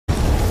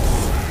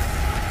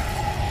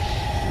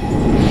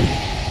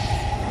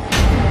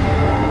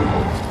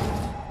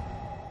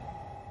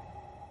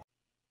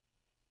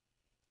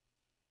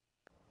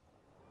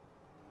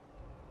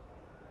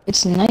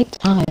It's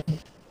nighttime,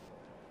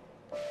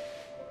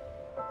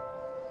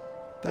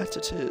 That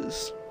it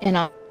is. and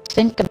I'm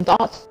thinking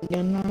thoughts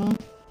again now.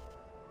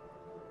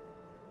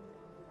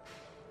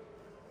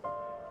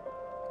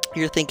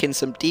 You're thinking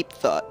some deep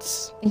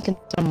thoughts. Thinking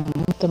some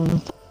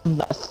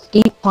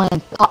deep plan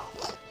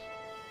thoughts.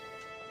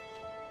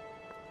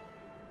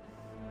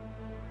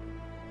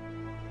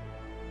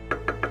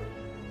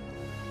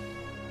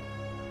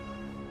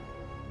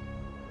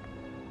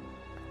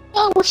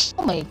 Oh, we're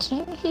soulmates.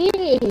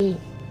 Hey.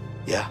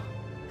 Yeah.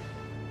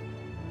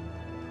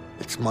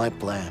 It's my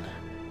plan,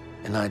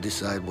 and I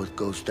decide what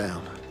goes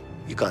down.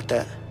 You got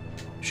that?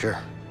 Sure.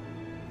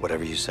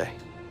 Whatever you say.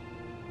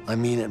 I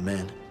mean it,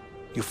 man.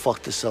 You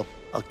fuck this up,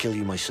 I'll kill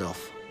you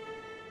myself.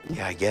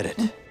 Yeah, I get it.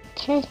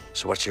 Okay.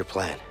 So what's your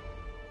plan?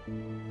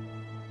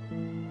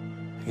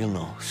 You'll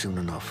know soon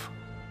enough.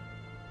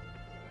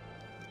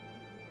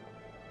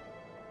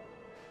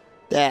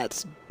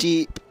 That's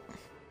deep.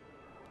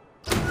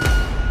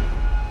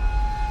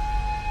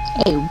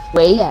 Hey,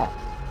 way out.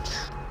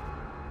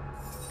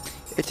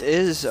 It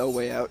is a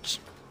way out.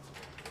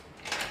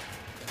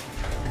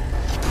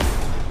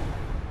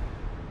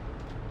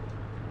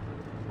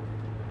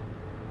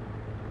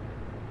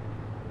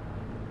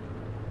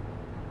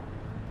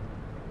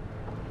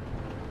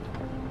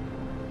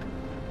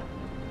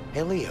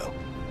 Hey, Leo.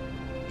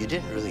 You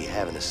didn't really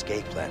have an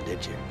escape plan,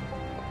 did you?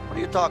 What are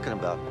you talking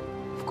about?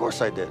 Of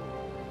course I did.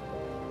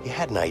 You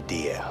had an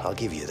idea, I'll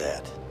give you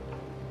that.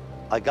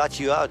 I got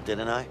you out,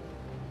 didn't I?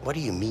 What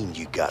do you mean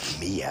you got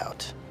me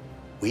out?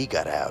 We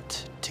got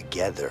out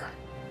together.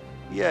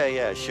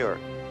 Yeah, sure.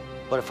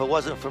 But if it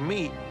wasn't for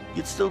me,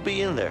 you'd still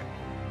be in there.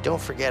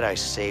 Don't forget I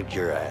saved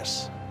your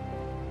ass.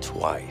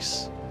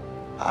 Twice.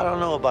 I don't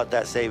know about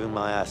that saving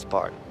my ass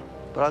part,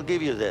 but I'll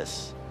give you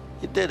this.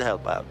 You did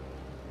help out.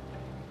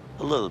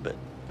 A little bit.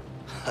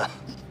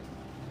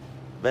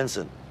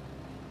 Vincent,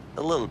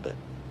 a little bit.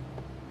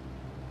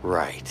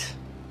 Right.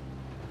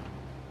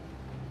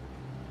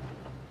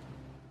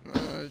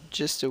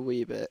 Just a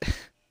wee bit.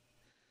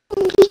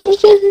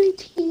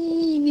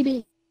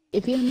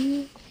 If you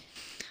need.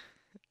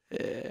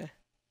 Yeah.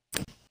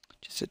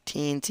 Just a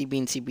teensy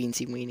beensy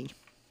beensy weenie.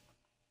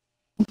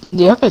 Do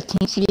you have a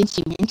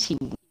teensy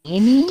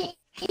weenie?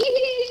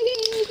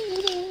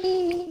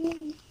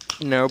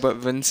 No, but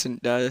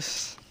Vincent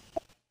does.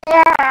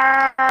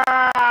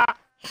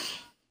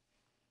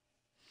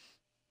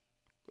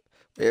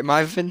 Wait, am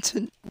I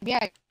Vincent?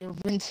 Yeah, you're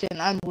Vincent.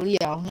 I'm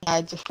Leo.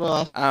 I just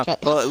realized. Oh,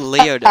 well,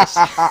 Leo does.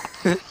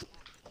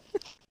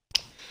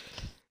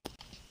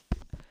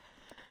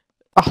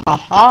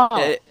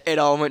 It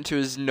all went to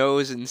his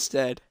nose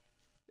instead.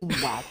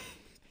 Wow.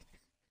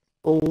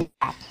 Oh,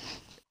 wow.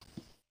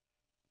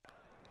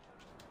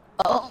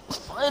 Oh,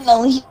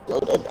 finally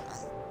loaded.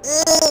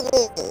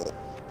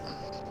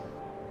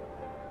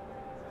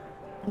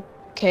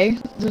 Okay,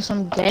 there's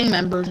some gang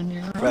members in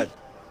here. Fred,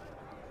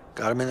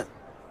 got a minute?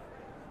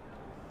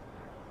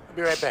 I'll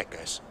be right back,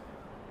 guys.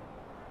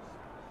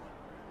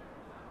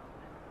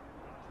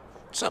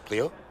 What's up,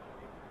 Leo?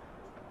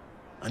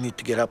 I need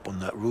to get up on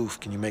that roof.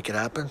 Can you make it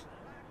happen?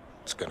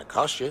 It's gonna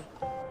cost you.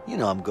 You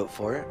know I'm good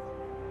for it.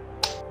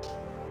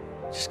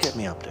 Just get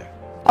me up there.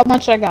 How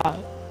much I got?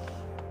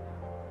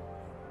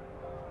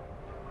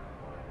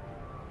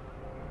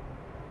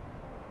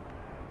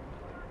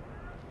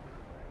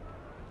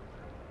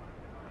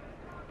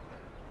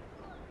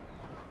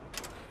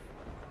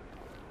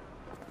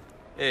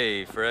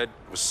 Hey, Fred.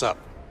 What's up?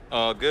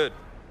 Good.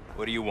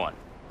 What do you want?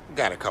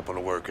 Got a couple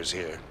of workers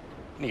here.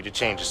 Need to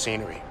change the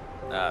scenery.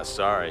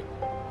 Sorry.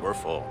 We're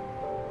full.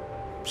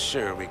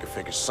 Sure, we could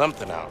figure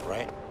something out,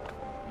 right?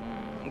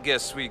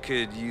 Guess we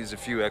could use a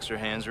few extra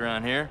hands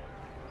around here.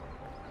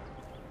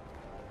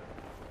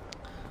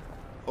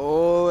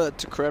 Oh,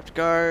 that's a corrupt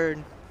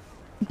guard.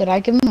 Did I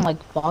give him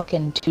like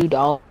fucking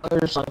 $2?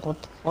 Like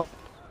what the fuck?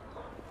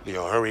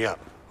 Leo, hurry up.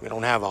 We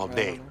don't have all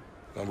day.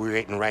 And we're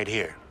waiting right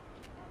here.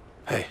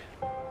 Hey,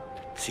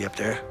 see up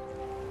there?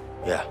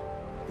 Yeah.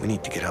 We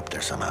need to get up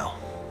there somehow.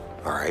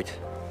 All right.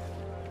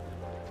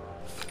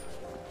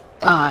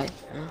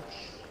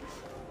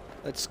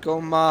 Let's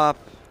go mop.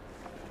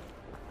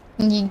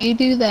 You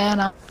do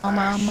that,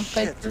 I'm a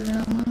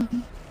fixer.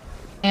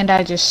 And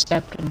I just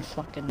stepped in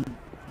fucking.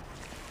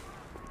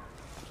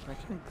 I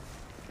can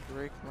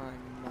break my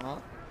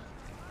mop.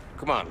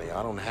 Come on, Leo.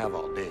 I don't have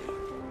all day.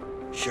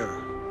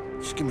 Sure.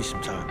 Just give me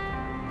some time.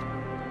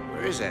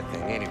 Where is that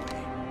thing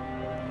anyway?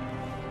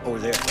 Over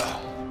there.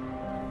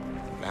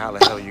 Now how the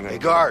hell are you gonna Hey,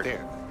 get up guard.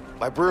 there?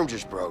 My broom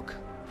just broke.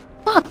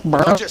 Fuck,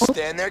 bro. Don't just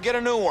stand there. Get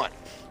a new one.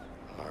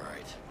 All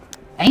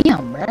right.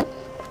 Damn, bro.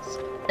 It's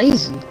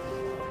crazy.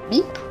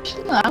 Me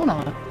personally, I don't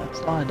know if that's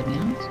a lot, to be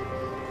honest.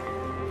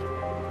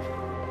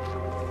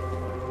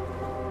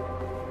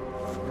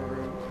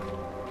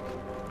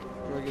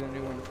 Where do I get a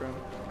new one from?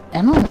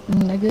 I don't,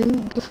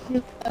 nigga, just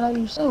figure that out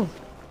yourself.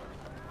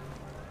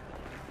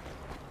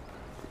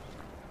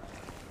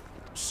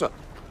 What's up?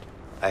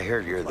 I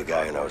heard you're the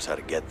guy who knows how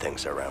to get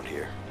things around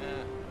here.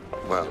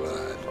 Well,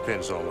 it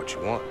depends on what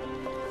you want.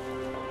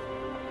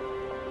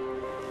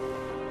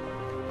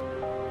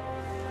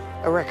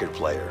 A record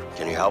player.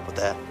 Can you help with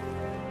that?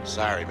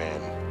 Sorry,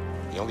 man.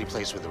 The only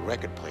place with a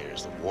record player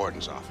is the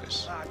warden's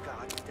office.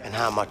 And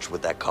how much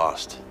would that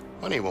cost?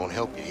 Money won't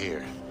help you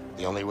here.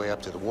 The only way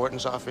up to the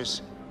warden's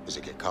office is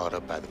to get called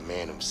up by the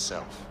man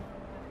himself.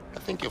 I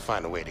think you'll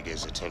find a way to get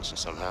his attention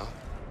somehow.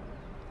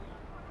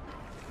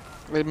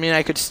 I mean,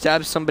 I could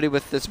stab somebody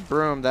with this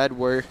broom. That'd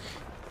work.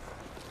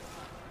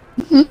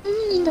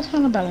 That's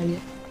not a bad idea.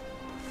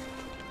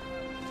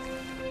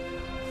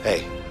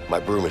 Hey, my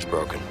broom is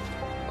broken.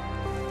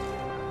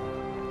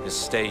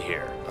 Just stay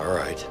here. All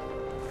right.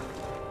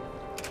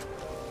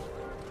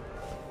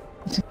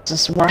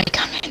 This is where I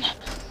come in.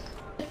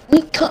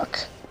 We cook.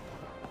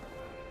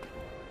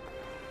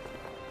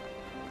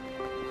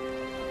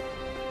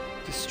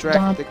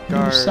 Distract the Do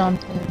guard.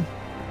 something.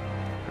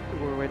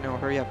 Wait, no,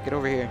 hurry up. Get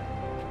over here.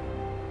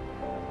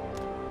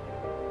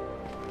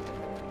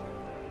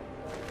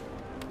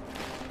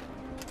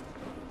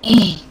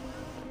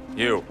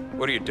 You,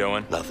 what are you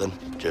doing? Nothing.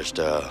 Just,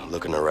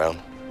 looking around.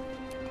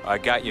 I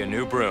got you a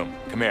new broom.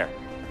 Come here.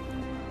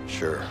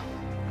 Sure.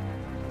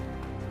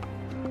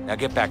 Now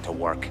get back to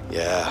work.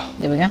 Yeah.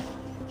 There we go.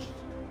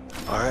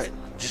 All right,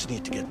 just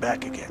need to get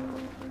back again.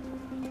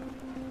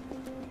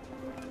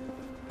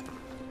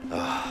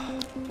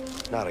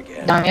 Not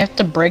again. Now you have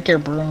to break your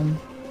broom.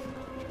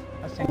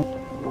 I think.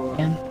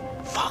 Again.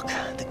 Fuck,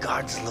 the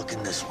guard's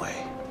looking this way.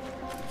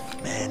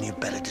 Man, you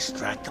better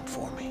distract him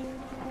for me.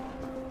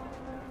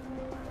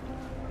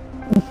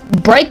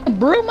 Break the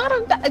broom out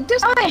of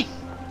this guy.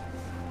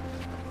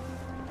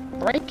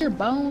 Break your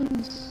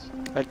bones.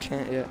 I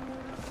can't yet.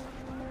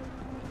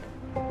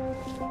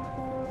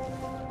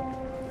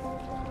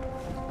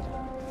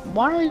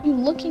 Why are you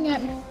looking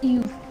at me,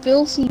 you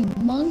filthy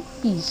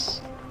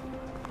monkeys?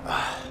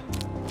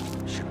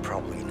 Should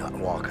probably not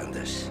walk on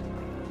this.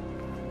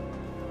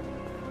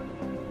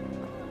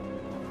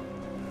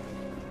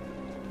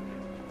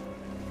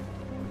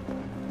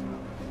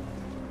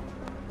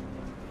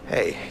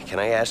 Hey, can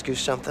I ask you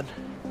something?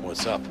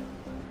 What's up?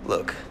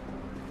 Look,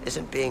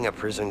 isn't being a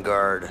prison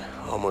guard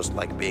almost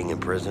like being in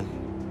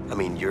prison? I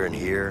mean, you're in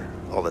here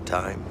all the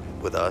time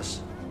with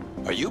us.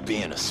 Are you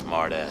being a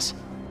smartass?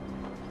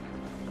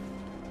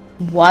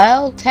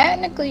 Well,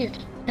 technically your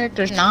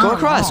character's not. Go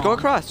across. wrong. Go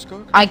across.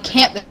 Go. I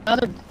can't. The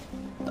other.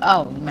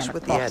 Oh, you meant What's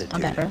with the across.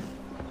 I'm attitude? better.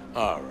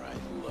 All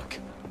right, look.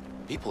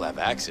 People have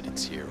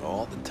accidents here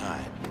all the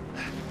time.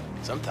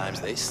 Sometimes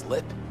they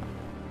slip,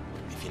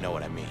 if you know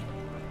what I mean.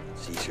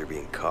 It's easier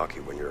being cocky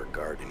when you're a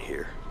guard in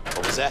here.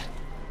 What was that?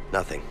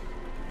 Nothing.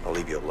 I'll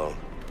leave you alone.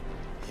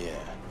 Yeah.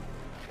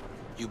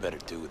 You better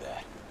do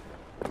that.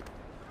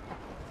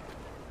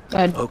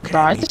 Okay,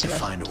 I need to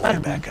find a way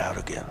back out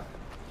again.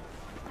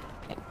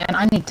 And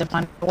I need to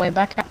find a way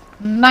back out.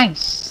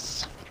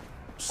 Nice.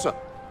 So,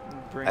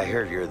 I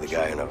heard you're the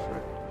guy enough.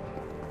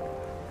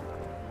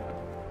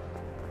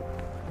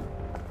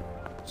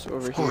 So over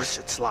Of here. course,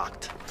 it's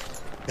locked.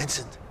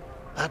 Vincent,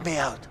 let me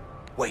out.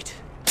 Wait.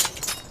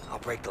 I'll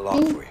break the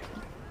lock for you.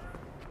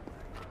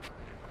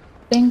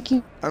 Thank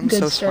you. I'm good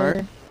so sir.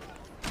 smart.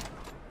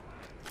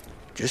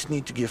 Just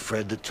need to give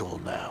Fred the tool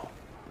now.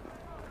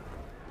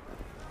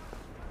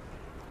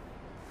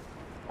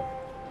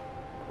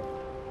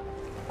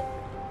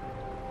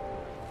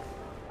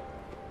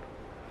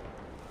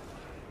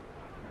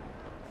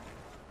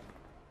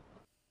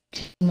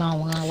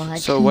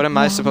 So what am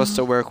I supposed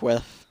to work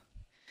with?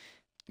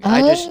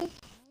 I just.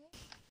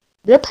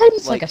 Your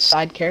Payton's like like- a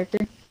side character.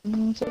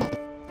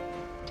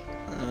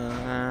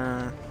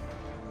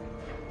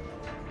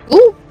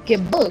 Ooh,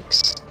 get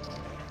books.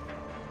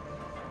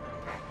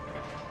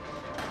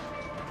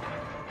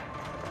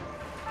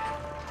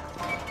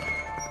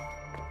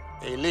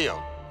 hey,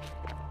 Leo.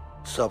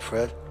 What's up,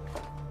 Fred?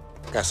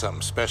 Got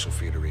something special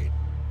for you to read.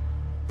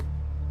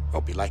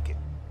 Hope you like it.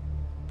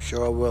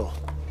 Sure I will.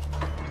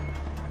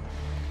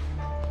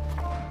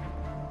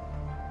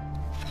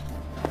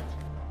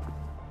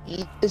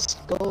 Let's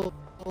go.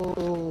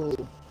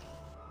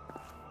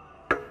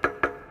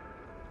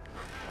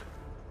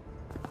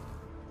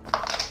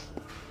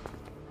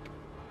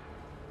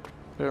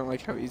 I don't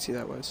like how easy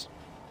that was.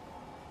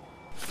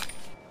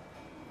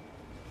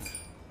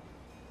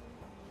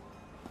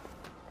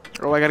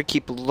 Oh, I gotta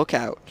keep a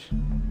lookout.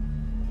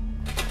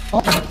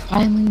 Oh,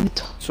 finally.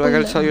 So I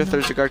gotta tell you if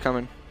there's a guard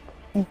coming.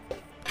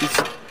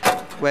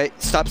 Wait,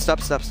 stop.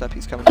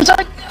 He's coming. I'm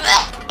sorry.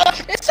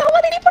 It's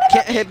somebody.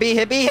 Can't hit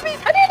me.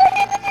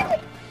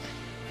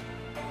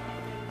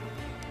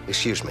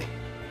 Excuse me.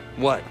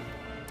 What?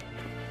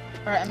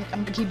 Alright,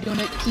 I'm gonna keep doing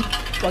it. Keep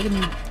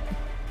fucking.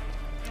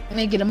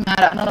 Make it mad.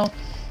 I don't know.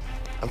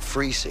 I'm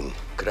freezing.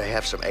 Could I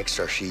have some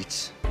extra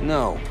sheets?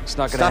 No, it's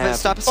not gonna happen.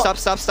 Stop.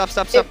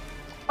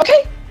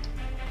 Okay.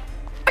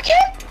 I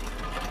can't.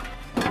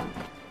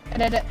 I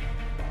did it.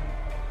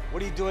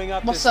 What are you doing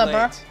up What's this up,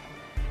 bro? late?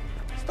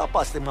 Stop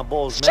busting my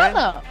balls, Shut man.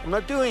 up. I'm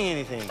not doing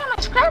anything. Can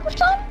I scrap or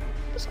something?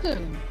 What's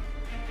good?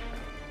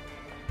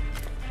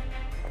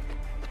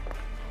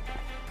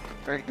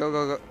 Alright,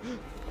 go.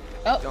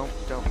 Oh.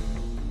 Don't.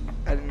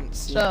 I didn't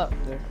see Shut up. him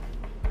there.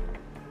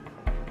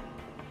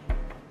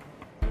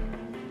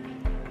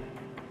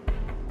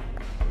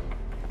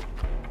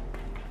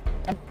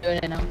 I'm doing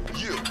it now.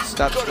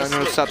 Stop,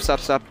 no,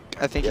 stop.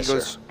 I think Yes, he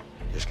goes. sir.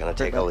 Just gonna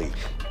take a leak.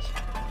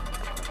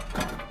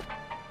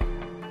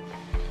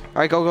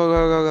 Alright,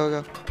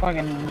 go.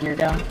 Fucking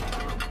weirdo.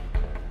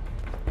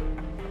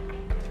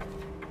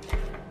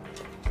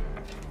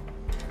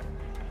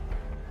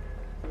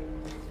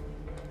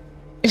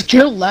 If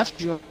your left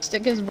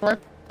joystick is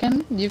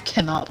broken, you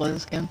cannot play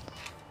this game.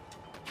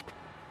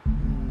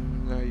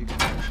 No, you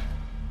can.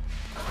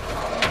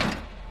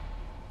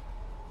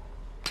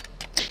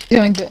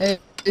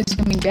 Is he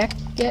coming back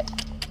yet?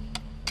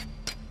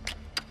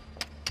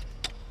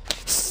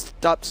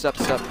 Stop.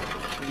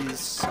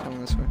 He's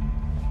coming this way.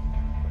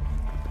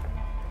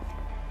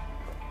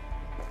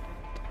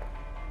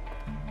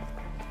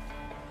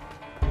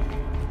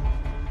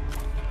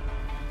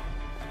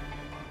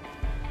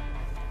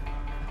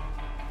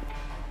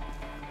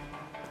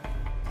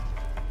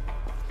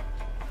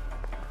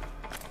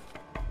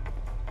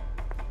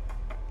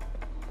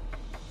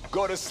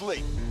 Go to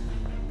sleep.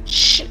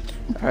 Shit.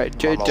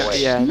 Alright, On my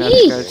way. yeah, no,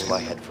 Jeez. In my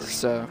head first.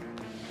 so.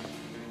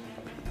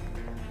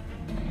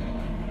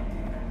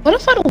 What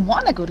if I don't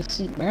want to go to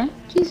sleep, man?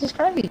 Jesus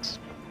Christ.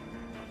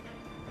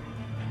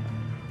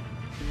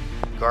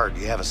 Guard,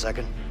 do you have a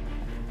second?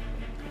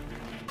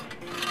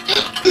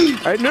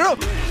 Alright, no!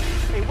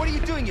 Hey, what are you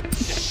doing, you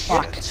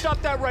Fuck.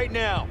 Stop that right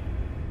now.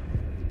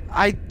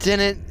 I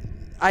didn't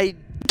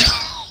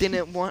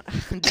want.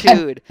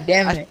 Dude,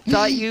 Damn I it.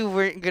 thought you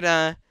weren't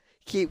gonna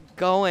keep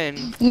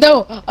going.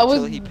 No, I was.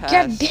 Till he God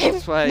passed. damn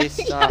That's why I it.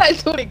 stopped. Yeah, I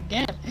do it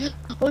again.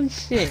 Holy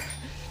shit.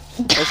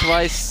 That's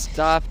why I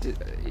stopped.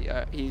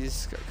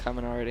 He's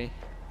coming already.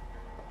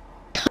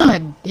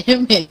 God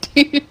damn it,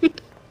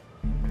 dude.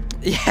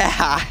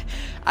 Yeah,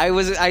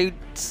 I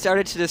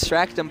started to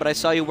distract him, but I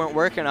saw you weren't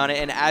working on it,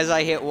 and as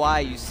I hit Y,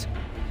 you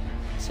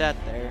sat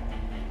there.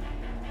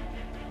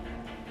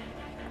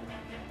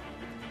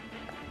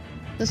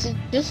 This is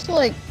just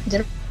like,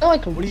 did I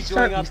like What are you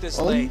restart doing up my this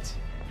phone? late?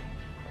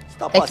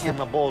 Stop I busting can't-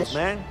 my balls,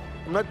 man.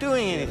 I'm not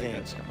doing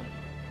anything.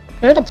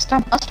 Shut up,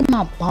 stop busting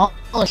my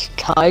balls,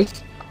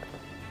 guys.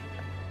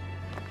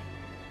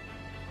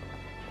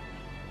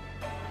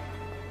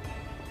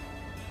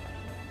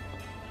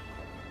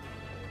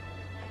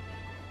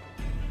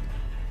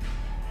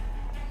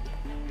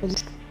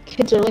 These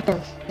kids are like our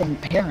fucking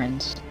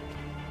parents.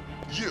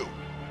 You.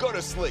 Go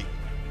to sleep.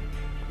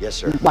 Yes,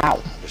 sir.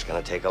 Wow. Just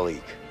gonna take a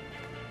leak.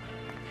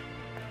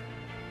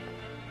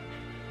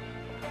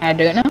 I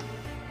do it now?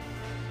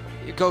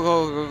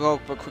 Go,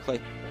 but quickly.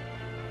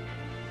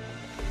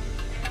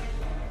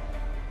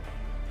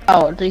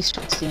 Oh, at least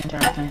it's the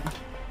entire thing.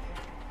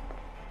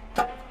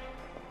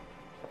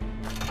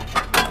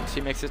 If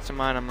he makes it to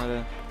mine, I'm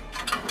gonna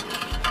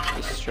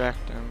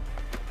distract him.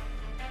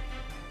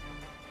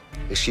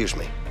 Excuse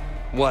me.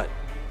 What?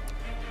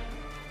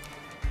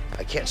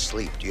 I can't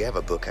sleep. Do you have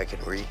a book I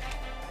can read?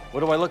 What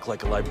do I look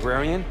like, a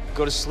librarian?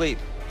 Go to sleep.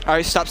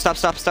 Alright, stop.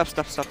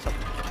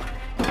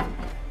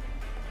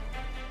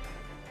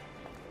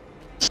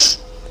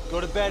 Go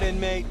to bed,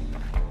 inmate.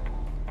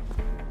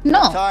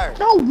 No, Tired. I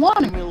don't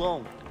want Leave it. me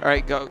alone.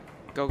 Alright, go.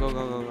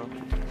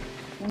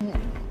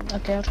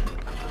 Okay, I'll try.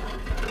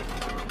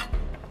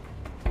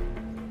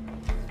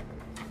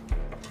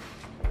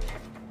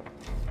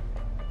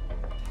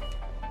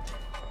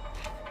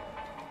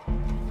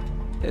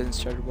 He hasn't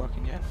started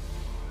walking yet.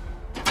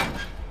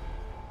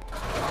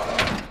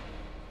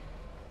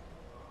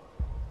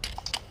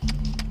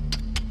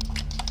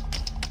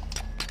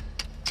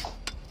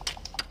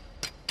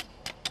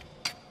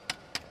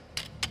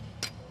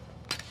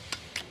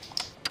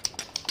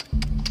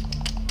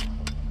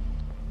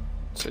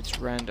 So it's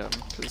random,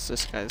 because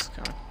this guy's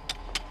coming.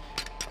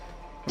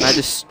 Can I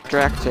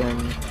distract him?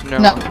 No,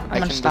 No, I I'm gonna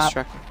can stop.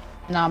 distract him.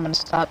 No, I'm gonna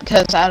stop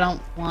because I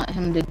don't want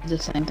him to do the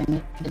same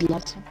thing he did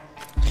last time.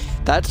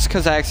 That's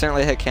because I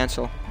accidentally hit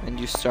cancel, and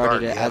you started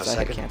Guard, it you have as a I hit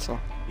second? cancel.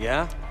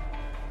 Yeah?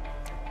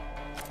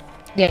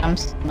 Yeah, I'm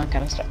still not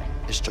gonna start.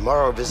 Is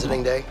tomorrow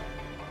visiting day?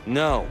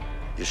 No.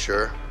 You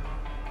sure?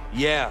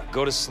 Yeah,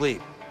 go to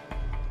sleep.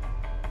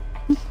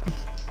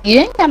 You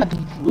ain't gotta be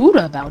rude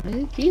about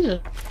it.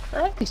 Jesus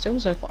Christ, it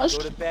was a Go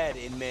question. to bed,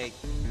 inmate.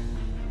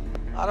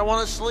 I don't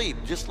want to sleep.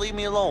 Just leave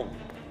me alone.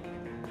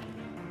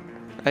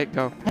 Right,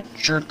 go.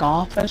 Jerk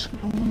off as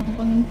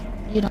when,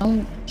 you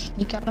know,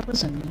 sneak out of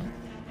prison.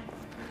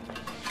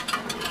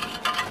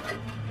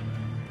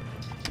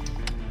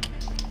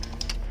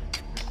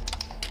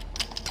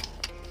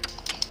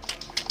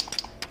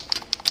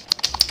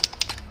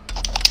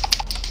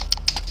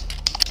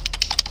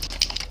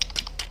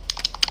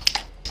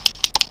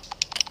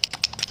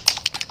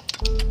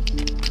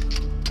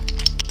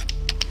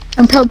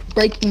 I'm probably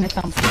breaking the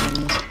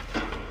company.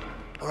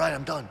 All right,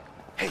 I'm done.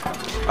 Hey.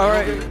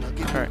 Alright. I'll give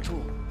you Alright. a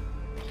tool.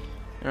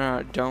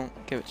 No, don't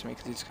give it to me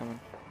because he's coming.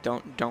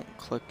 Don't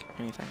click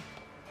anything.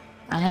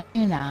 I'm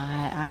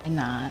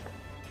not.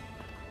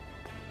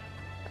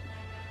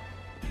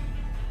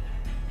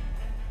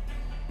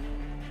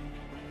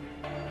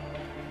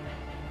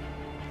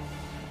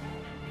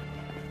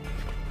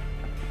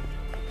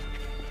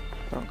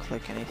 Don't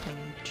click anything.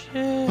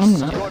 I'm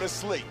Just not. Go to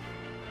sleep.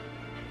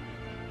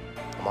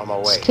 I'm on my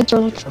way. These kids are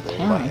like Just their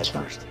clearing my parents, head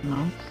right? first.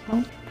 No.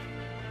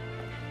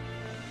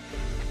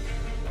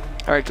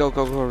 All right, go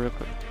real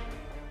quick.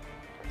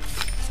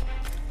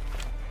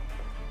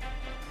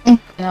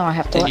 Now I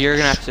have to. And you're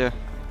gonna have to.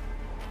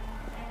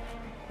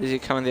 Is he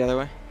coming the other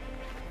way?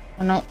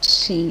 I don't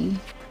see.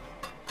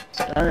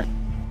 Start.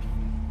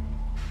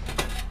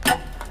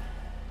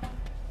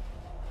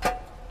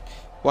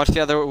 Watch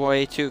the other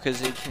way too, because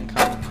he can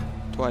come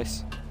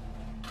twice.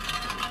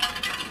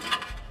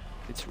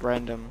 It's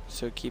random,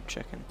 so keep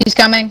checking. He's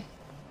coming.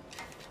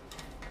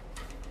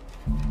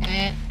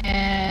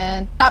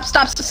 And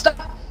stop.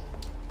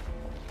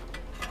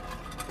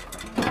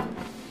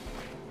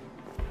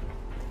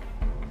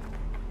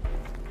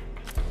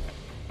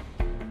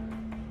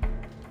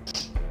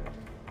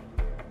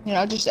 You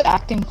know, just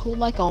acting cool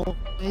like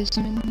always.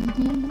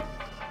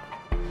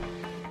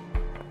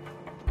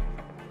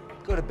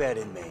 Go to bed,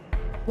 inmate.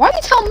 Why are you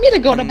telling me to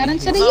go to bed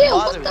instead of I'm you? not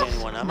What bothering the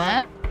anyone, am I?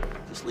 Matt?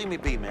 Just leave me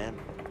be, man.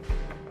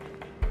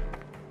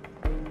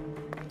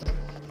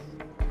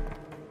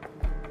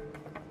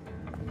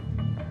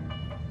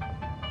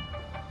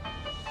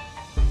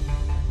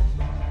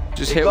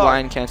 Just Hey, hit guard. Y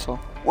and cancel.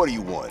 What do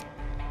you want?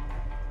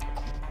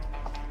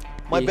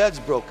 My B. bed's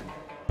broken.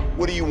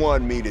 What do you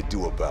want me to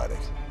do about it?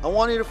 I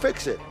want you to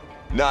fix it.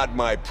 Not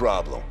my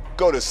problem.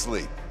 Go to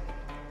sleep.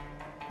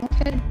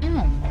 Okay,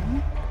 down,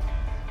 man.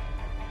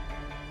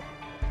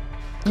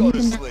 Go You to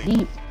need nap sleep.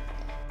 deep.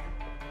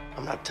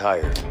 I'm not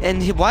tired.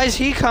 And why is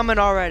he coming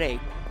already?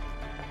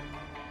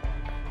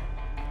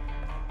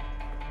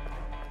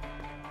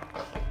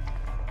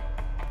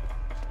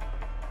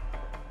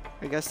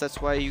 I guess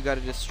that's why you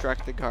gotta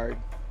distract the guard.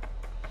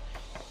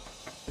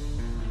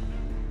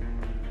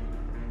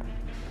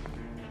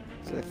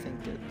 So I think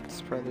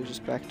it's probably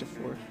just back to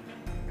 4.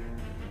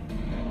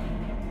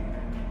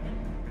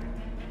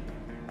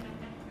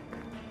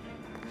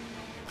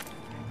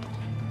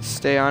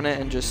 Stay on it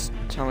and just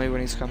tell me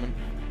when he's coming.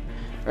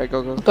 Alright,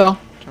 go. Go.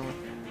 Tell me.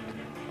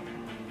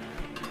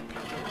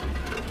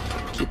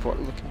 Keep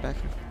looking back.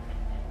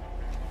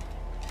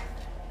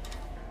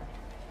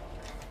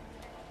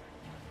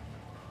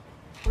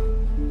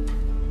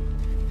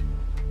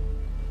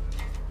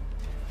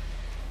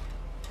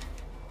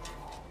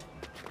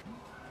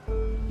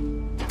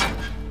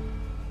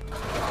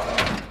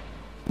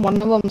 One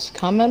of them's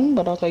coming,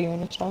 but I'll tell you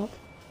when to stop.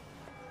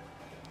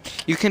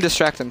 You can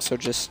distract them, so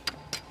just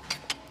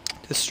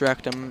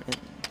distract them and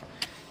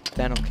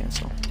then I'll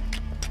cancel.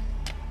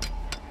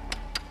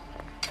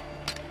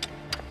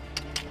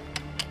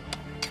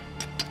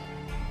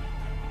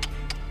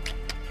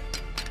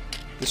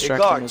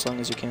 Distract guard. them as long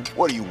as you can.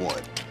 What do you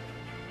want?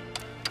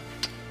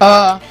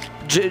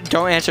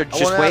 Don't answer,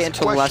 just wanna wait ask a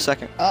until the last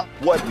second.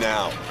 What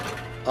now?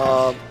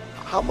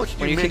 How much do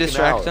When you you make can an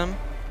distract hour them,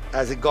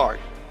 as a guard?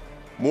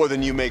 More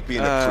than you make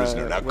being a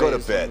prisoner. Now go wait to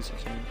as long bed. as you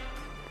can.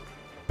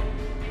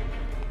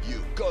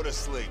 You go to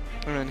sleep.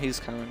 And then he's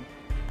coming.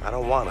 I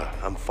don't wanna.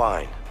 I'm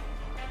fine.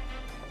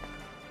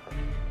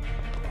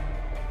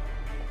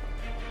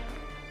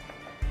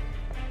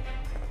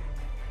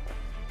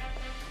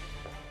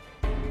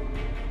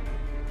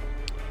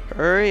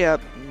 Hurry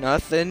up,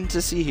 nothing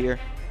to see here.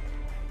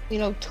 You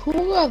know,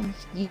 two of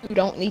you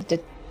don't need to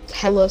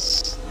tell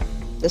us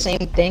the same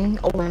thing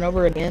over and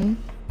over again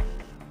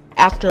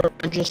after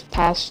I just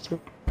passed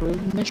through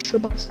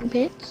Mr. Boston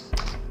Pants.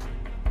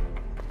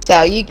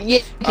 So you can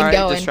Alright,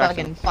 go and distract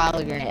fucking him.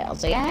 file your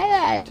nails. Like,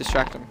 ah,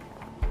 Distract him.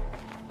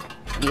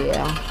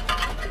 yeah.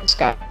 This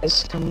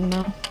guy's coming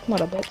now. What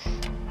a bitch.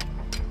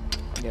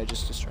 Yeah,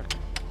 just distract him.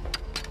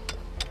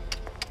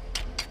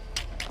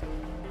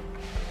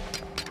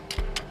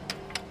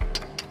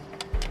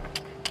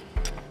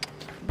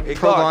 Hey,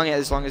 Prolong guard. it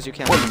as long as you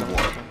can. What do you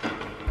want?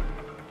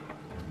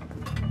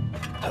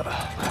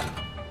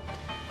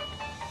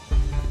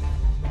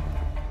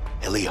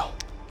 Hey, Leo.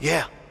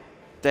 Yeah.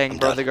 Dang, I'm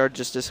bro, done. the guard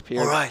just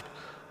disappeared. All right.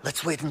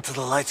 Let's wait until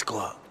the lights go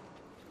out.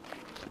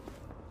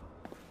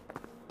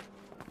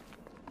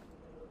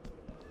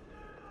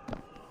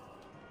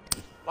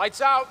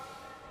 Lights out.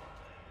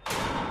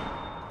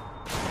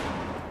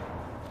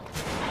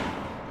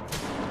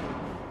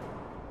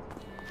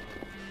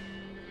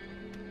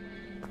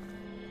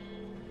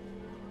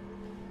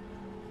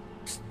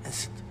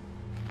 Listen.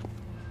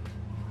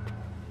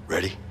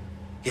 Ready?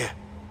 Yeah.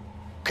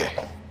 Okay.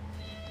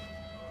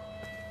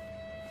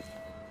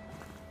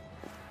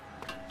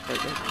 Right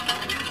there.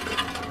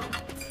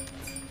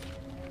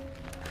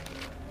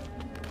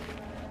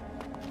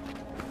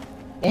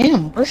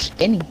 Damn, we're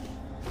skinny.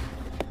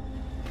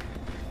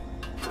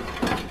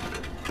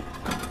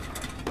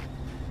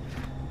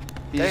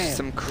 These Damn,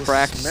 some this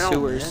cracked smell,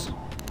 sewers. man.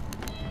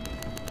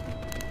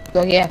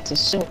 Oh yeah, it's a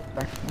sewer.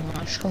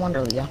 I should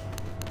wonder, Leo.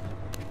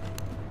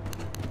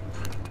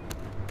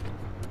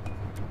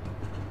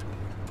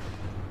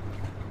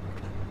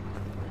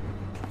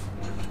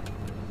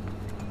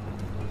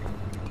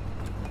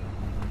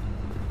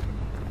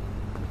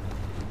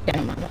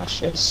 Yeah, my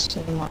gosh,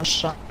 just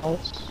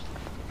Marshall's.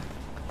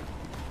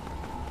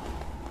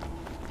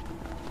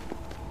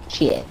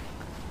 Shit.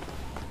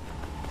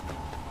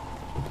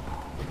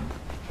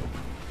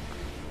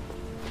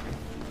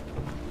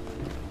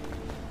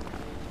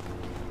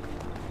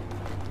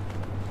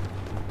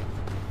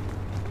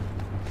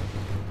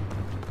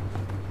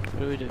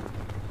 we do?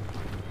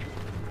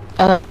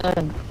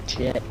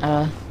 Shit,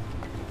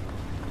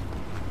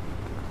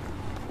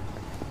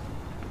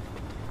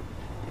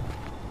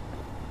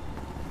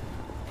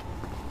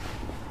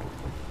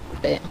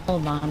 Wait,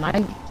 hold on, I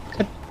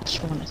could have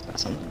sworn I saw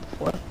something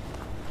before.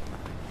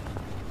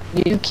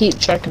 You keep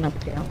checking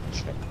up here, I'll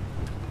check.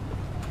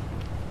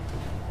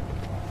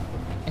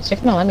 Is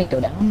it gonna let me go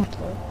down?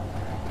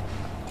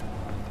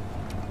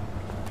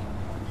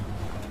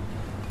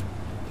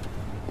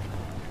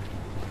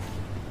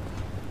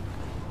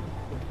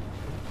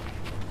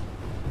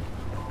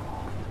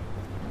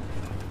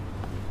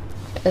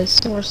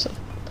 So we're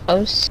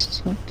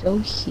supposed to go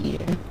here.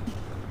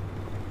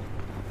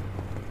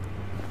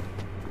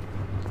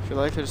 I feel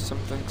like there's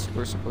something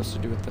we're supposed to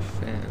do with the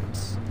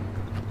fans.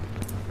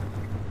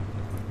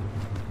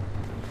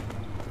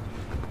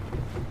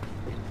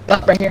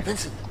 Up right here.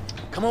 Vincent,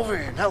 come over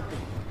here and help me.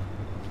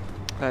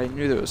 I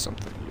knew there was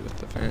something to do with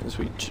the fans.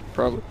 We should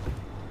probably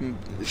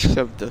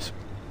shoved this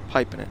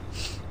pipe in it.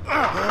 Hey,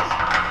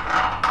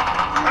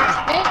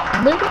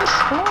 look at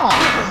strong.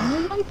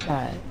 I like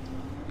that.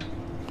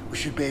 We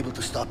should be able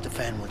to stop the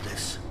fan with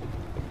this.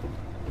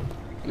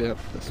 Yep,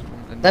 this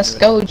one. Let's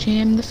go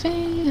jam the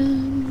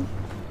fan.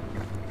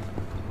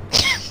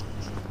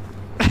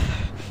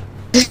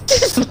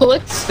 This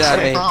looks Stab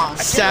me. strong.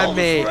 Stab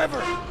me.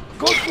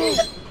 Go through.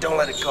 Don't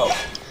let it go.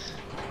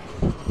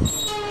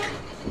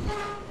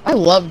 I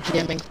love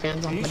jamming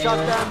fans on You the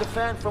shut down the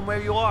fan from where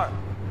you are.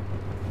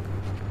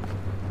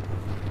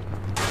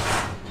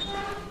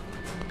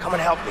 Come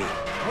and help me.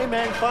 Hey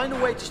man, find a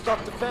way to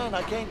stop the fan.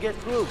 I can't get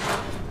through.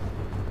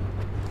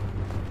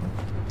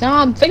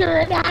 Tom, figure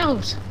it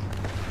out.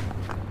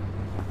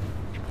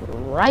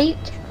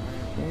 Right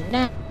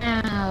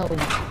now.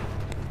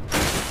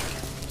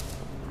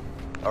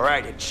 All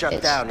right, it's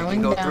shut down. You can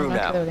going go down, through okay,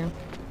 now. there we go.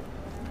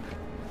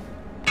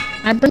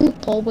 I bring the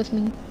pole with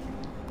me.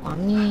 Oh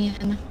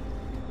man.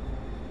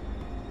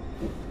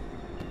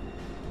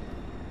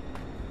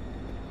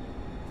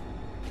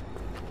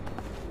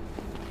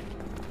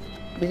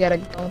 We gotta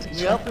go into Can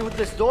you help me with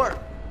this door?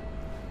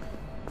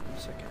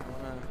 Second,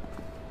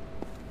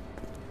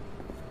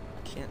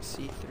 can't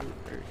see through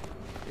her.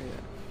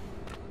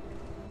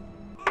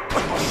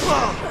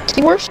 Yeah.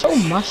 See, we're so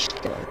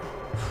muscular.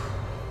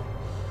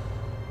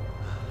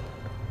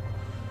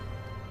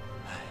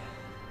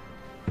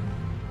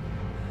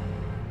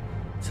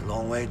 It's a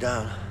long way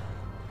down.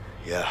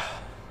 Yeah.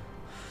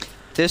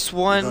 This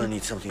We're one, gonna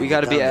need something we to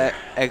gotta get be down there.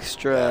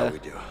 extra Yeah, we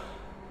do.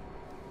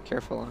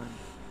 careful on.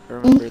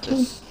 Remember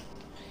this.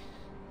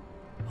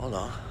 Hold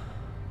on.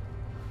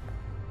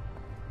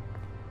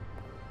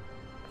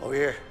 Over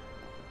here.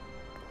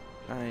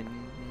 I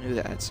knew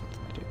that had something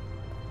to do.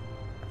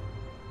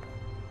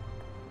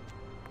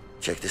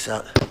 Check this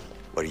out.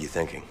 What are you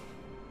thinking?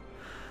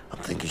 I'm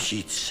thinking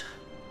sheets.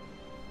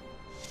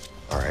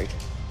 All right.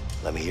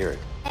 Let me hear it.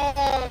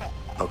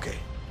 Okay.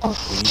 We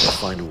need to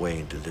find a way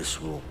into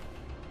this room.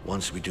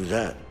 Once we do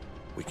that,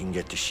 we can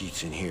get the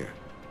sheets in here.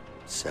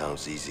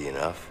 Sounds easy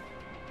enough.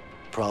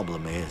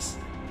 Problem is,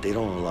 they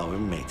don't allow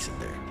inmates in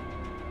there.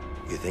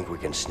 You think we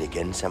can sneak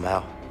in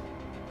somehow?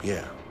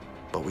 Yeah,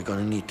 but we're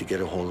gonna need to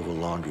get a hold of a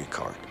laundry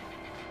cart.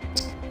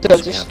 It'll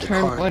we just have the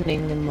turn cart,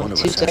 winning in one like of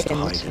 2 us has to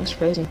hide seconds. in It's it.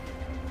 crazy.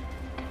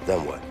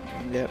 Then what?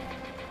 Yep.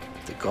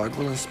 The guard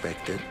will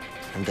inspect it,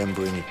 and then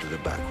bring it to the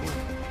back room.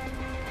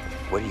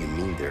 What do you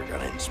mean they're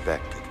gonna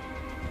inspect it?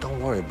 Don't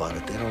worry about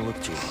it, they don't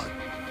look too hard.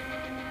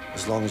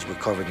 As long as we're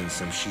covered in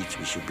some sheets,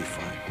 we should be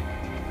fine.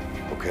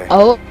 Okay.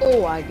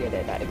 Oh, I get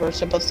it. We're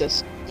supposed to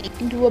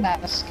sneak into a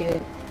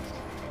basket.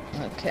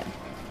 Okay.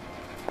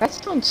 That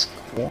sounds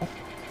cool.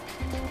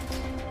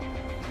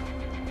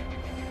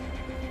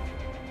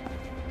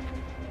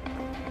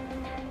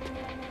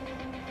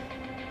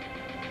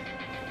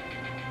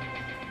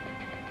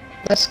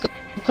 Let's go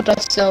put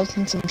ourselves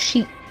in some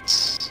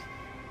sheets.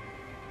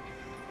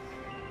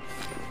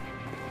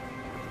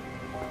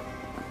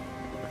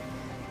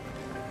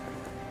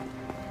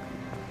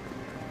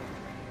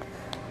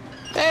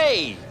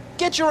 Hey,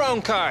 get your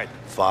own card.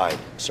 Fine.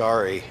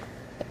 Sorry.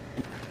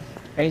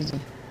 Crazy.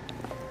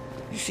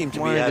 You seem to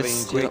be Wanted to having a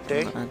steal- great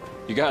day.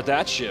 You got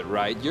that shit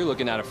right. You're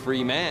looking at a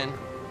free man.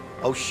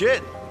 Oh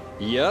shit!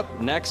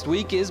 Yep, next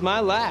week is my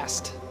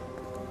last.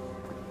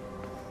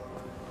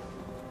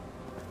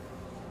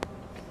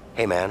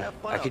 Hey man,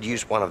 I could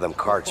use one of them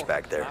cards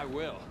back there. I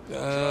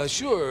will.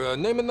 Sure.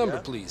 Name and number,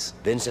 please.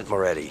 Vincent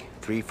Moretti,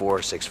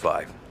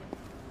 3465.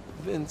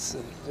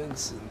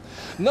 Vincent.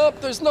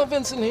 Nope, there's no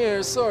Vincent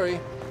here. Sorry.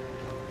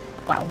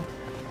 Wow.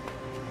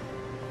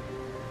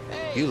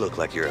 You look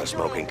like you're a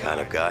smoking kind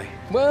of guy.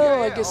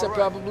 Well, I guess I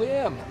probably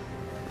am.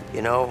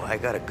 You know, I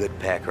got a good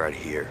pack right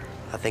here.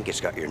 I think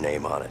it's got your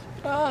name on it.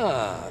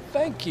 Ah,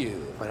 thank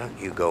you. Why don't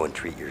you go and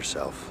treat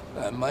yourself?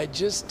 I might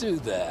just do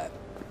that.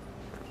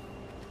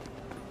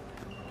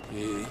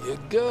 Here you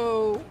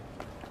go.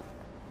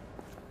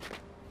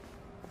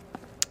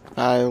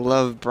 I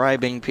love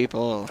bribing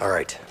people. All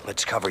right,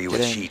 let's cover you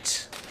with Dang.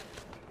 sheets.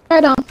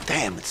 Right on.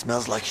 Damn, it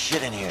smells like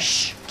shit in here.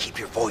 Shh, keep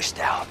your voice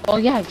down. Oh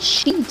yeah,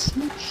 sheets.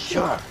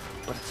 Sure,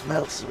 but it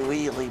smells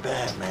really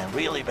bad, man.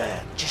 Really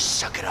bad. Just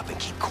suck it up and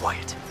keep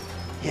quiet.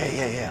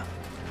 Yeah.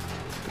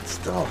 But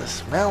still, the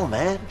smell,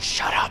 man.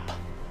 Shut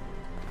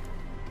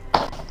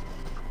up.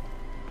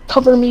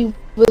 Cover me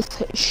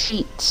with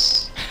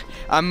sheets.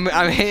 I'm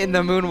hitting the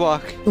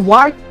moonwalk.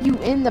 Why are you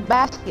in the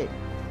basket?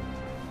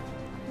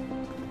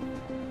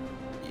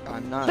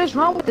 I'm not. What is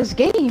wrong with this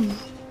game?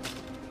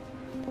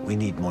 We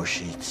need more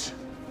sheets.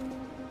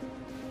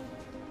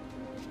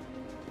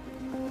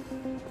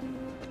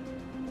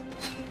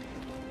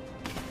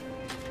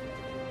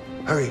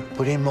 Hurry,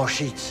 put in more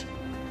sheets.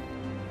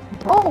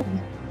 Bro,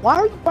 why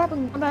are you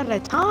grabbing one at a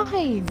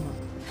time?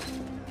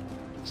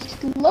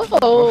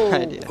 Slow.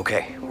 idea.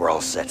 Okay, we're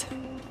all set.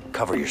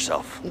 Cover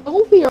yourself.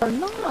 No, we are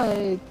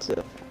not.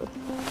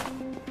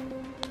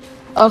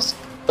 Oh,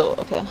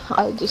 okay.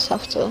 I just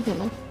have to, you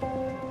know,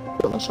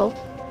 do it myself.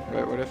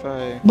 Right, what if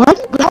I Why are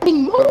you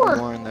grabbing put more?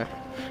 more in there?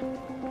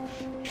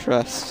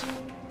 Trust.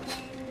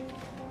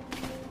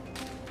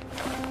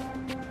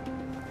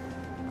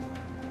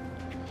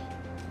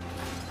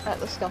 Alright,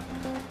 let's go.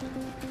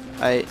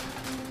 I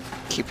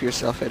keep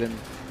yourself hidden.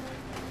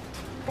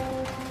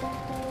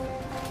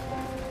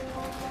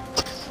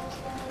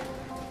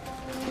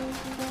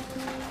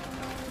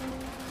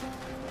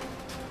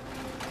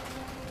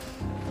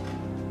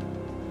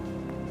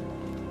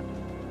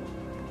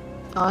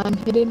 I'm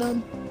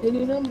hitting.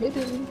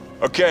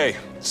 Okay,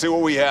 see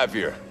what we have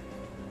here.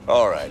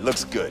 All right,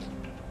 looks good.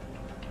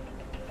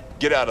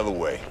 Get out of the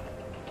way.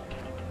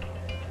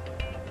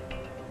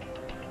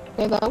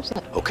 Okay, that was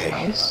it. Okay.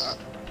 Nice.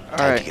 Time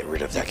Alright. to get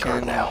rid of that You guard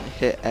can now.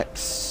 hit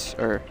X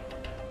or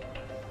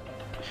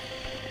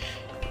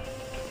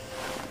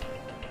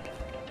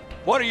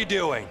What are you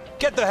doing?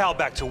 Get the hell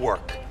back to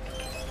work.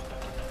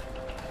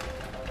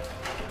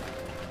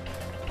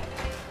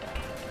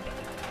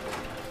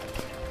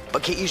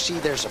 But can't you see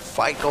there's a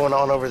fight going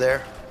on over there?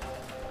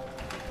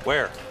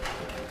 Where?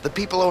 The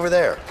people over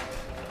there.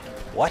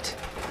 What?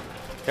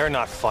 They're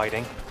not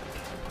fighting.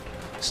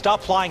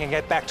 Stop lying and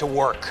get back to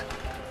work.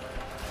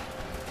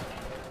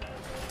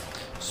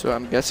 so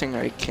I'm guessing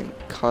I can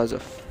cause a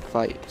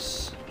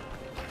fight.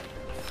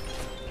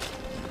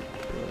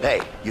 Hey,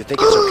 you think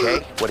it's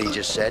okay, what he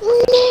just said?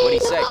 What'd he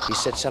say? He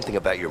said something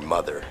about your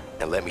mother,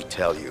 and let me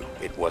tell you,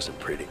 it wasn't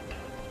pretty.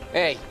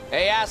 Hey,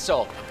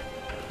 asshole.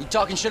 You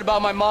talking shit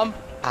about my mom?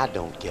 I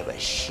don't give a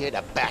shit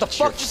about The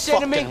your fuck you say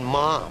to me? fucking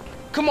mom.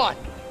 Come on,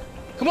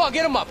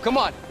 get him up, come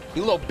on.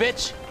 You little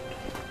bitch.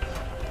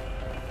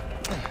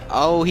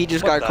 Oh, he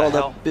just What got the called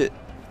hell? up. Bit.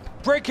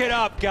 Break it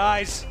up,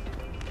 guys.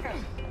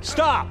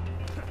 Stop.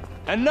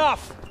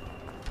 Enough.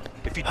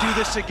 If you do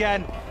this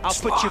again, I'll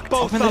put you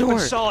both Open the up in door.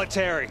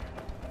 solitary.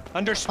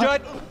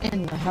 Understood?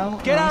 In the hell?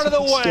 Get out of the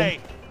Nonsense, way.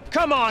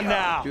 Come on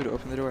now. Dude,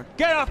 open the door.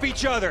 Get off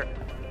each other.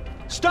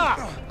 Stop.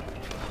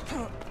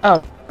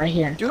 Oh, right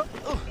here.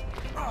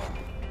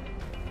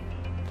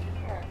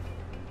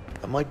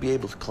 I might be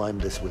able to climb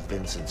this with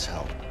Vincent's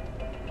help.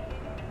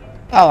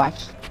 Oh, I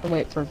have to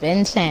wait for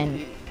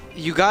Vincent.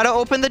 You gotta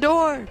open the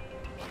door.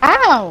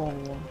 Ow!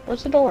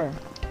 Where's the door?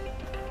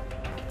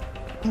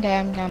 Okay,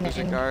 I'm coming. There's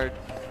a guard.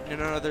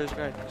 No, there's a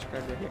guard. There's a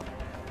guard right here.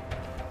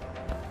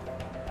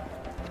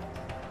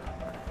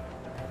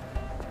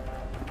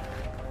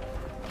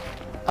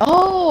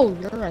 Oh,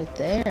 you're right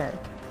there.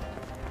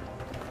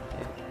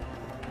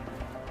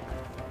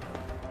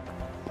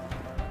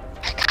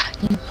 I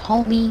got you,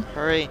 homie.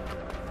 Hurry.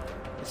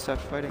 Let's stop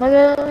fighting. Run.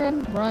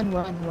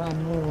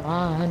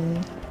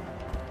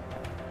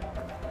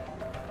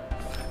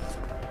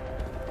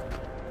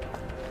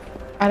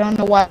 I don't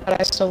know why, but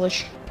I stole a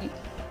sheet.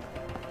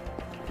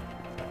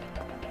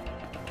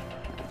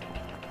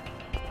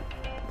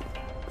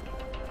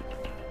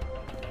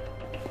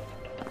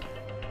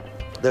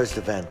 There's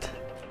the vent.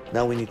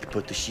 Now we need to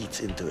put the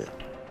sheets into it.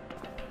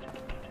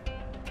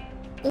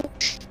 Oh,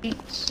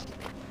 sheets.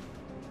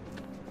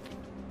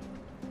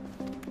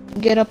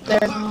 Get up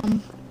there,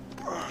 Mom.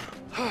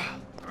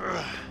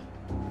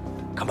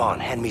 Come on,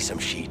 hand me some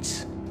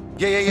sheets.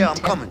 Yeah, I'm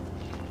coming.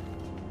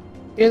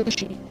 Here are the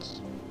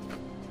sheets.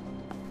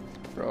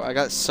 Bro, I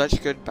got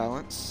such good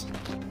balance.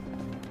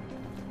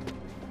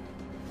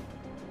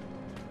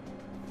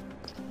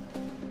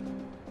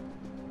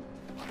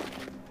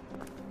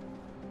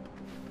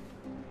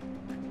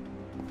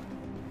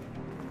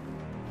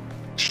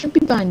 Should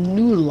be my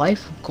new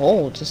life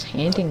goal, just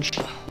handing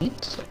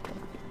sheets.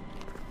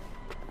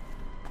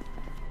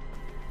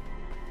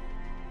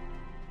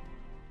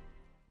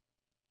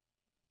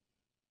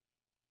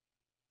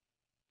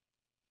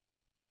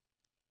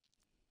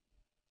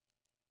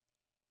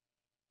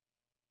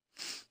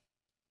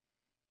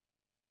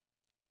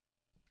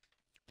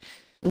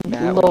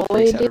 Matt, when he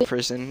breaks out Lloyd of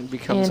prison,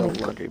 becomes a and-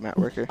 laundromat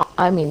worker.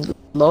 I mean,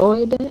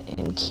 Lloyd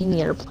and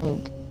Keeney are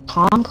playing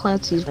Tom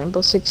Clancy's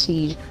Rainbow Six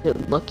Siege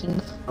looking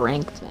for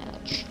ranked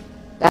match.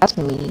 That's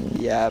mean.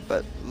 Yeah,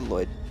 but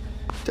Lloyd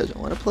doesn't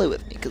want to play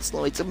with me because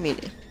Lloyd's a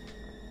meanie.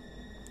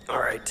 All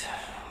right,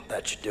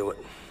 that should do it.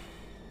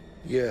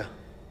 Yeah.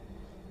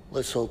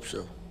 Let's hope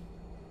so.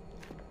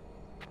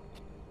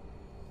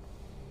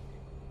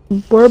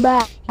 We're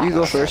back. You go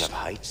Not a fan first. of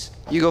heights?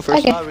 You go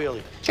first. Okay. Not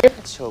really.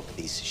 Let's hope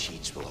these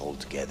sheets will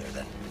hold together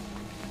then.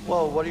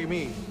 Well, what do you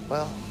mean?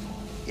 Well,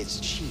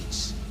 it's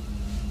sheets,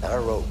 not a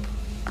rope.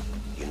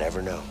 You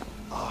never know.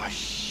 Oh,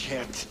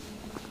 shit.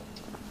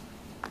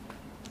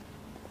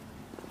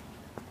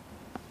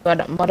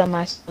 What am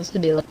I supposed to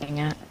be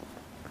looking at?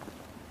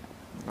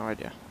 No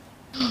idea.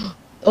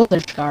 Oh,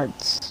 there's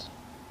guards.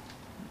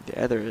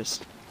 Yeah, there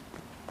is.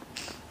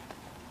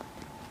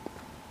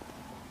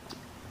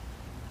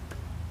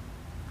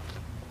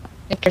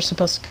 I think you're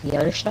supposed to be the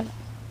other side.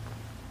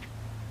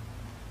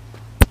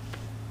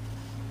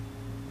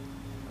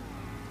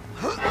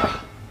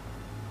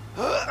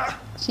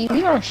 See,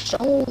 we are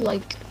so,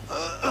 like,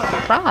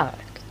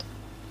 cracked.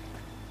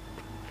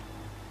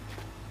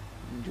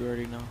 You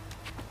already know.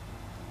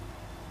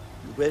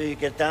 You ready to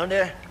get down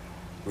there?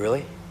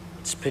 Really?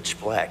 It's pitch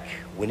black.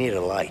 We need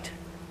a light.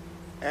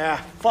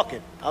 Ah, fuck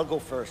it. I'll go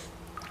first.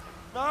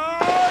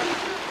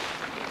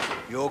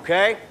 You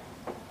okay?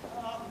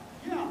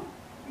 Yeah.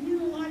 We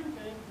need a light,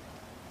 babe.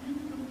 You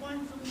can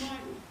find some light.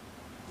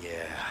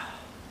 Yeah.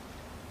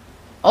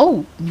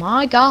 Oh,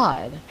 my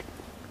God.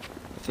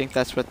 I think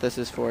that's what this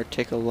is for.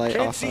 Take a light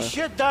Can't off see a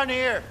shit down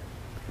here.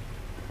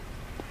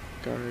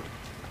 guard.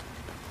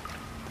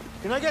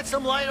 Can I get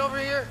some light over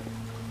here?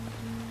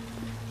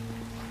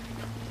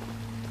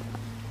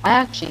 I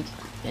actually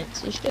can't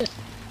see shit.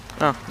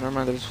 Oh, never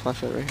mind. There's a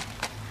flashlight right here.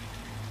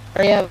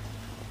 Hurry up.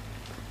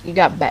 You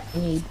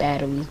need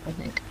batteries, I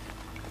think.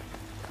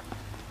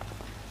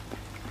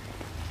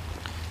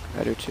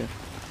 I do too.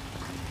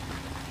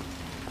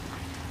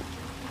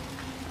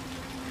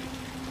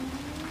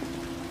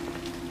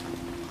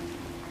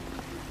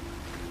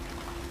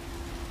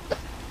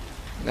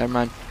 Never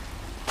mind.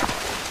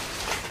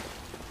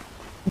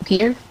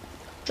 Here?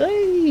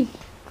 Hey.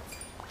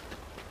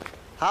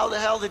 How the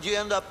hell did you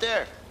end up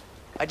there?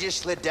 I just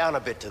slid down a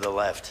bit to the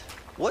left.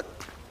 What?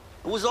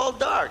 It was all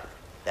dark.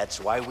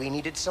 That's why we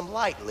needed some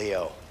light,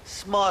 Leo.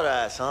 Smart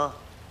ass, huh?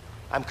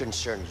 I'm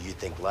concerned you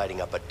think lighting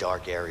up a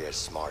dark area is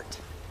smart.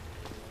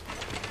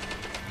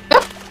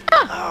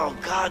 Oh,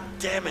 god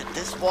damn it.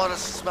 This water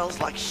smells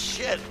like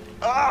shit.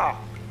 Ah!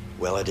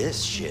 Well, it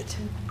is shit.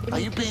 Are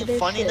you being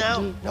funny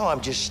now? No,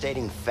 I'm just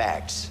stating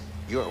facts.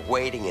 You're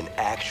wading in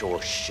actual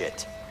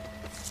shit.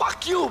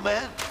 Fuck you,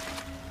 man.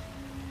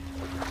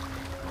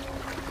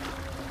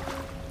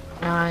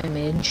 I'm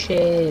in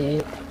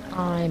shit.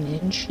 I'm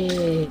in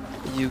shit.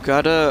 You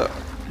gotta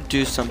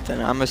do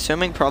something. I'm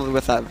assuming probably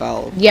with that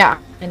valve. Yeah,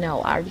 I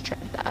know. I already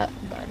tried that,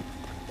 but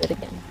do it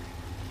again.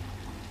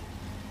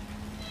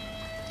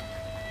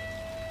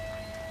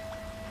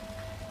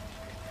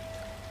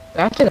 Do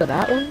I have to go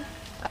that one?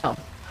 Oh.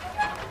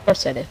 Of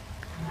course I did.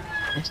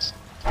 Nice.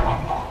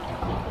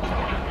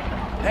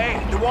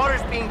 Hey, the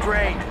water's being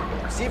drained.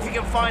 See if you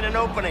can find an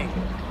opening.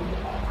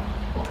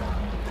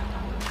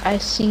 I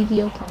see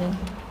the opening.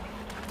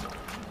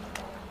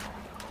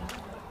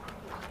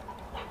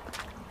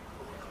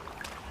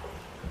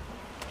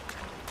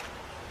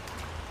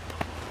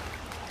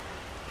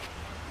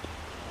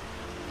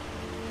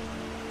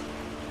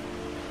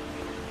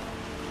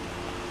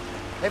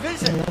 Hey,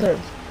 Vincent. Another.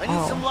 I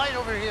need some light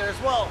over here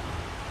as well.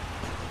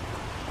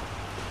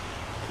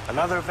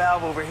 Another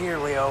valve over here,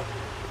 Leo.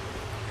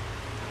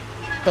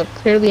 But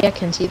clearly I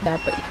can see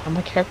that, but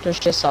my character's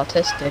just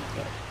autistic.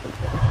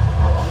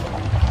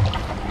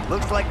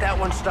 Looks like that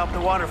one stopped the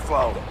water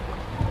flow.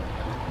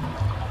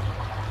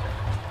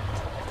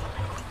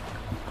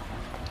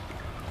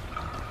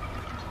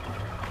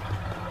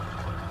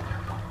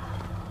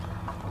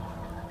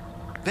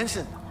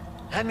 Vincent,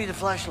 hand me the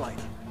flashlight.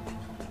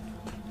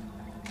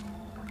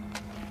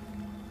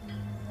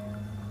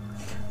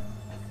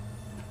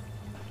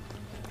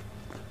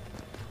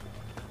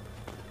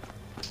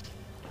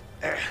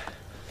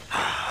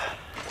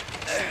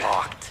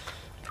 Locked.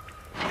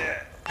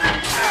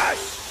 Ah,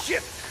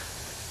 shit!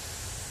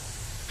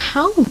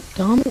 How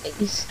dumb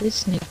is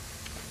this nigga?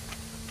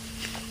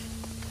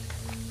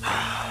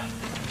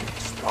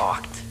 It's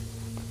locked.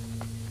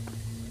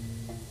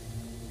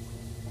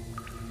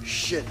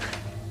 Shit.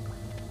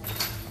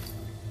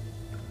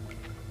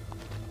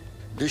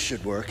 This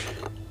should work.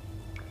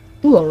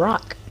 Ooh, a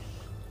rock.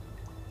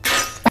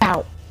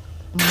 Ow.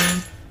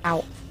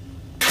 Ow.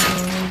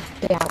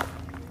 Ow.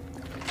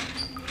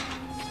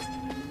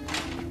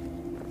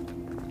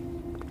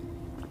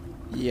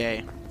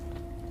 Yay.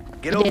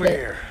 Get over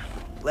here.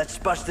 Let's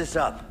bust this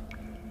up.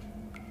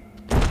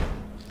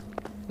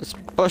 Let's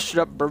bust it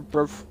up,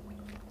 bruv.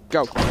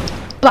 Go.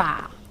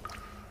 Bah.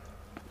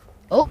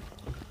 Oh.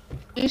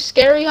 Two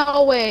scary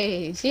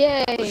hallways.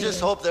 Yay. Let's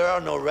just hope there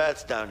are no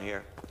rats down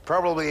here.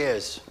 Probably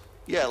is.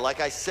 Yeah, like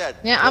I said.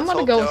 Yeah, I'm let's gonna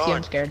hope go there with you. I'm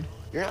aren't. scared.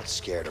 You're not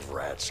scared of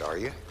rats, are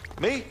you?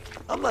 Me?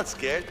 I'm not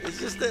scared. It's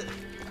just that,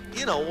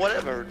 you know,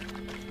 whatever.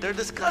 They're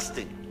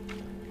disgusting.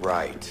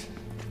 Right.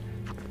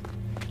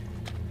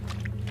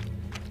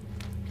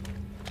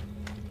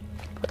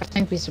 I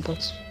think we're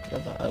supposed to go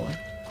the other way.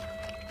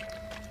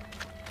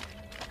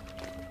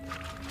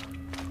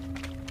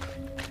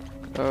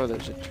 Oh,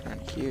 there's a turn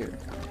here.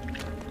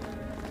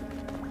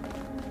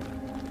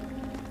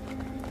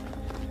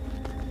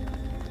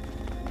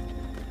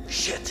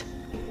 Shit.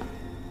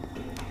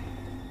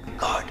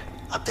 Guard,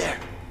 up there.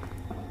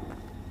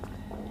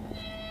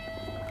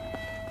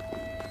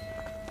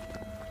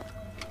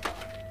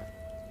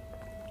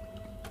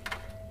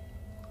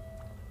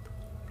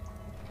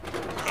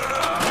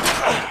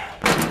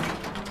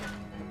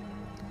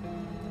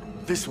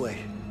 This way.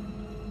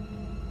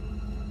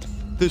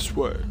 This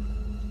way.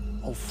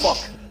 Oh, fuck.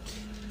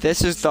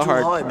 This is It's the too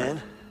hard high, part.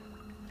 man.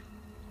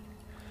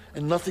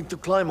 And nothing to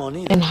climb on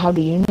either. And how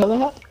do you know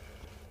that?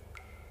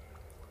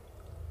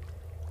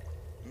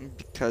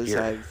 Because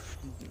Here. I've,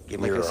 Give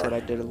me like I your said,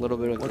 arm. I did a little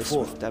bit of What this for?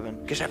 with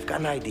Devin Guess I've got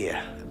an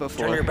idea.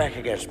 before. Turn your back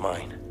against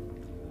mine.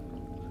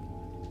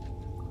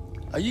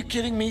 Are you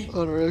kidding me?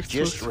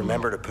 Just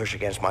remember to push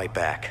against my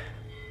back.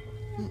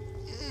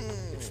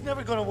 It's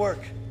never gonna work.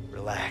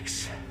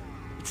 Relax.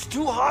 It's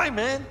too high,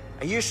 man.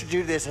 I used to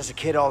do this as a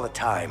kid all the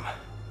time.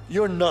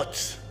 You're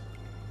nuts.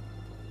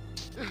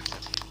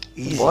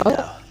 Easy What?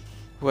 now.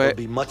 Wait, It'll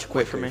be much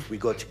wait for quicker me. if we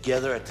go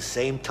together at the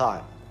same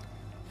time.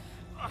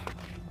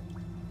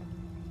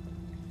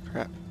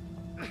 Crap.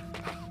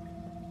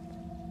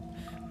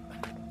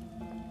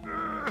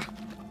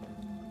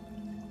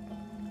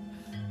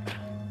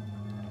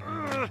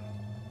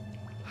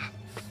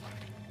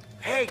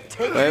 Hey,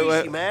 take Wait, it wait.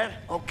 easy, man.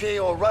 Okay,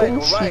 all right,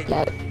 all right.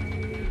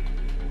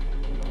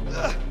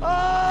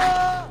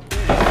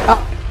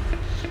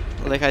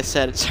 Like I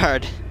said, it's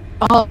hard.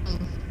 I'm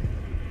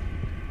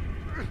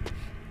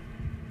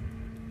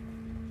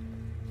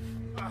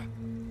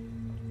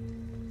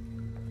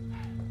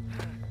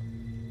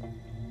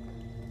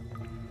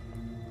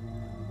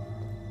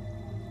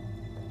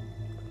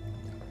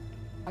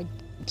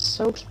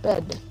so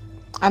sped.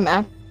 I'm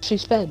actually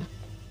sped.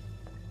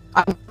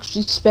 I'm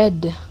actually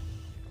sped.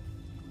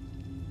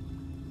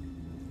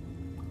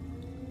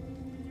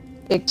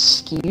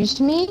 Excuse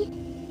me?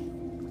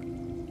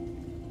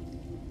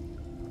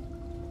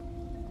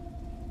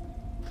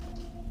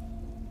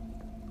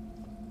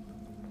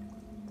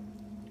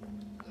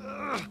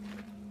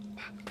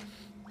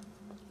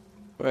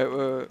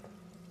 Wait.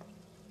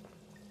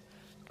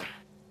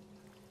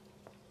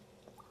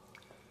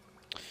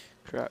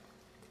 Crap.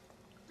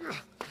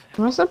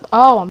 Am I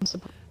oh, I'm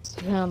supposed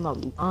to hit on the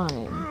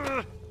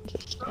line.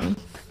 Interesting.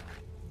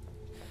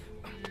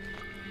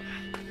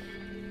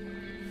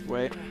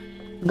 Wait.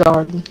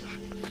 Guard.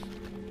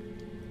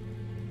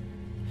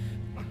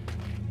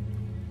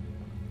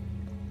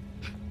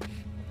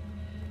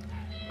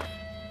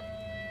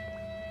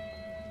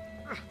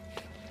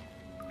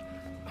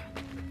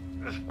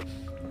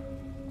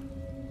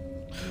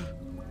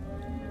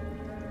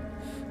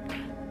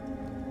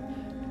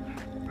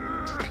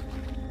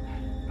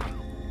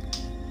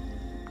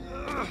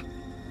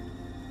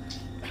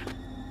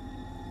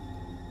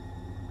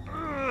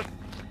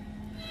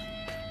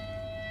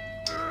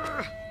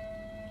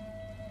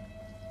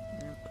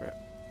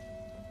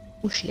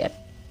 Oh shit.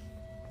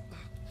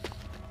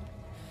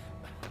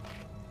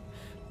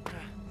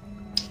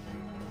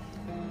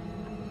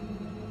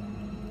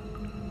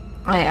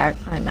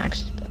 I'm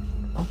actually sped.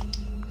 Oh.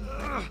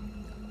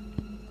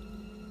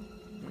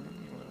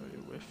 You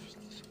whiffed.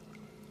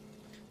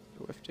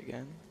 You whiffed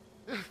again.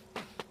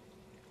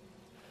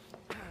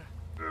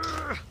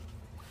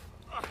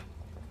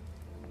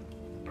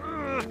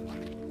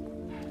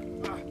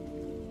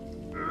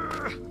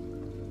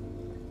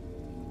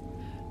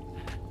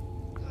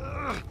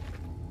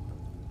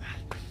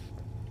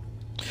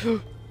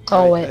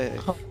 Oh Wait,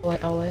 wait,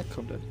 oh wait.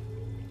 Calm down.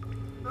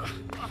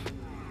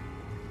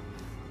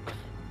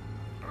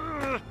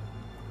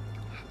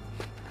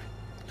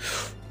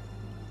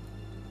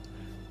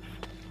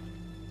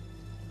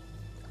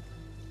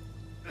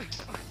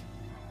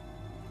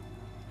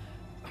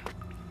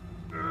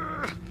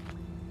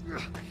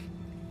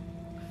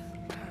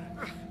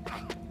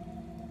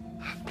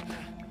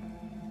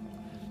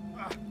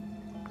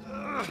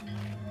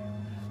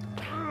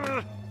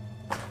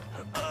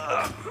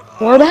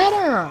 We're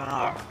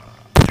better!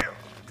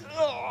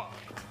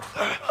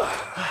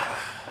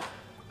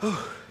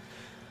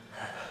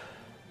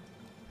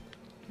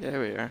 There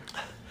we are.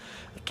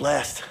 At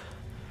last.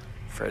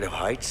 Afraid of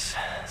heights?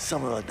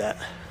 Something like that.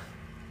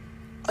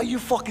 Are you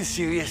fucking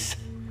serious?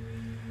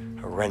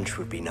 A wrench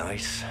would be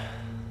nice.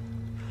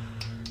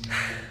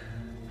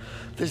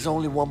 There's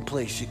only one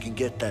place you can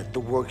get that, the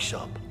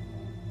workshop.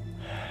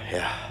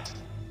 Yeah.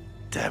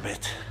 Damn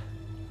it.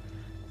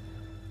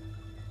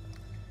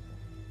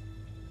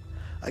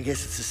 I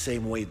guess it's the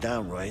same way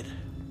down, right?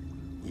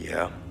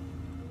 Yeah.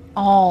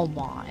 Oh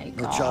my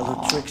No god.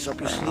 childhood tricks up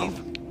your sleeve?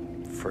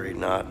 Afraid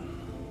not.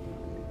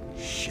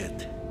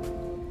 Shit.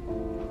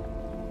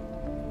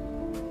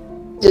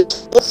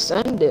 Just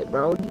send it,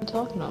 bro. What are you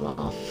talking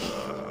about?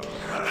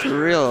 For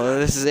real,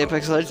 this is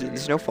Apex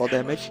Legends. No fall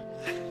damage.